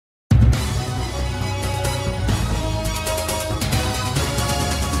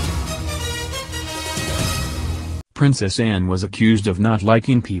Princess Anne was accused of not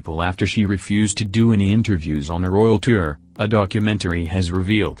liking people after she refused to do any interviews on a royal tour, a documentary has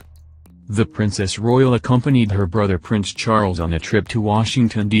revealed. The Princess Royal accompanied her brother Prince Charles on a trip to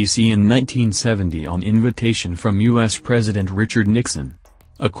Washington, D.C. in 1970 on invitation from U.S. President Richard Nixon.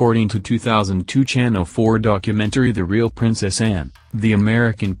 According to 2002 Channel 4 documentary The Real Princess Anne, the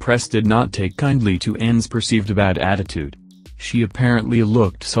American press did not take kindly to Anne's perceived bad attitude. She apparently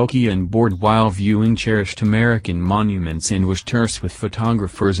looked sulky and bored while viewing cherished American monuments and was terse with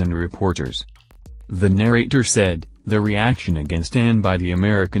photographers and reporters. The narrator said, "The reaction against Anne by the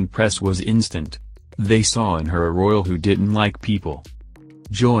American press was instant. They saw in her a royal who didn't like people."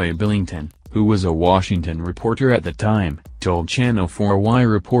 Joy Billington, who was a Washington reporter at the time, told Channel 4 why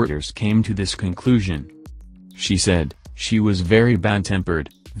reporters came to this conclusion. She said, "She was very bad-tempered,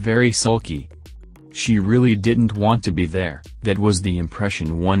 very sulky. She really didn't want to be there, that was the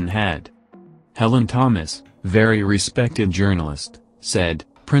impression one had." Helen Thomas, very respected journalist, said,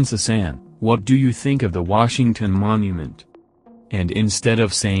 "Princess Anne, what do you think of the Washington Monument?" And instead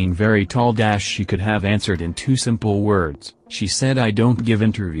of saying very tall she could have answered in two simple words, she said, "I don't give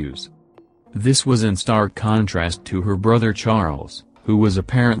interviews." This was in stark contrast to her brother Charles, who was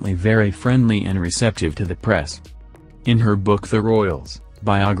apparently very friendly and receptive to the press. In her book The Royals,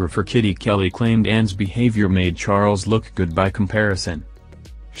 biographer Kitty Kelly claimed Anne's behavior made Charles look good by comparison.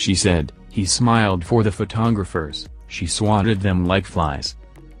 She said, "He smiled for the photographers, she swatted them like flies."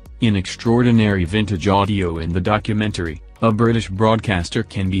 In extraordinary vintage audio in the documentary, a British broadcaster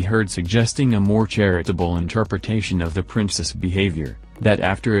can be heard suggesting a more charitable interpretation of the princess' behavior, that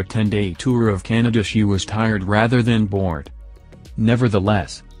after a 10-day tour of Canada she was tired rather than bored.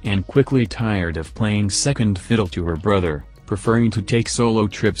 Nevertheless, Anne quickly tired of playing second fiddle to her brother, preferring to take solo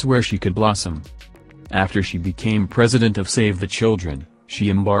trips where she could blossom. After she became president of Save the Children, she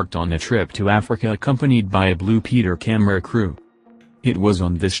embarked on a trip to Africa accompanied by a Blue Peter camera crew. It was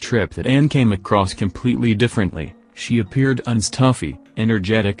on this trip that Anne came across completely differently. She appeared unstuffy,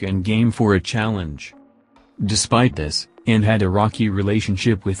 energetic and game for a challenge. Despite this, Anne had a rocky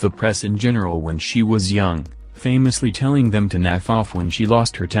relationship with the press in general when she was young, famously telling them to naff off when she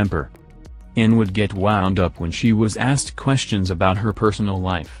lost her temper. Anne would get wound up when she was asked questions about her personal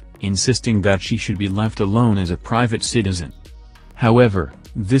life, insisting that she should be left alone as a private citizen. However,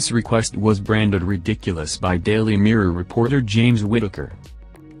 this request was branded ridiculous by Daily Mirror reporter James Whittaker.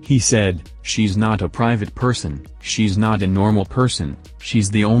 He said, "She's not a private person, she's not a normal person,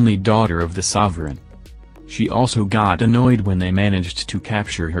 she's the only daughter of the sovereign." She also got annoyed when they managed to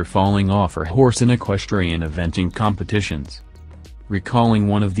capture her falling off her horse in equestrian eventing competitions. Recalling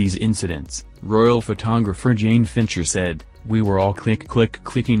one of these incidents, royal photographer Jane Fincher said, "We were all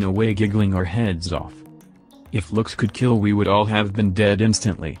clicking away giggling our heads off. If looks could kill we would all have been dead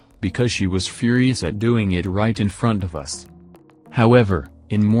instantly, because she was furious at doing it right in front of us." However,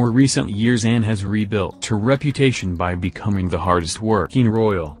 in more recent years Anne has rebuilt her reputation by becoming the hardest working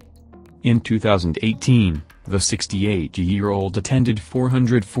royal. In 2018, the 68-year-old attended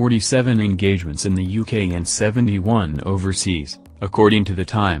 447 engagements in the UK and 71 overseas, according to The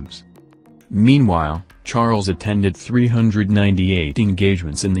Times. Meanwhile, Charles attended 398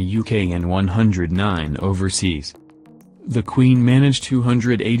 engagements in the UK and 109 overseas. The Queen managed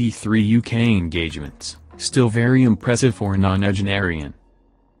 283 UK engagements, still very impressive for a nonagenarian.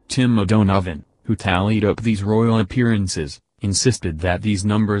 Tim O'Donovan, who tallied up these royal appearances, insisted that these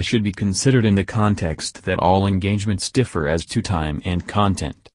numbers should be considered in the context that all engagements differ as to time and content.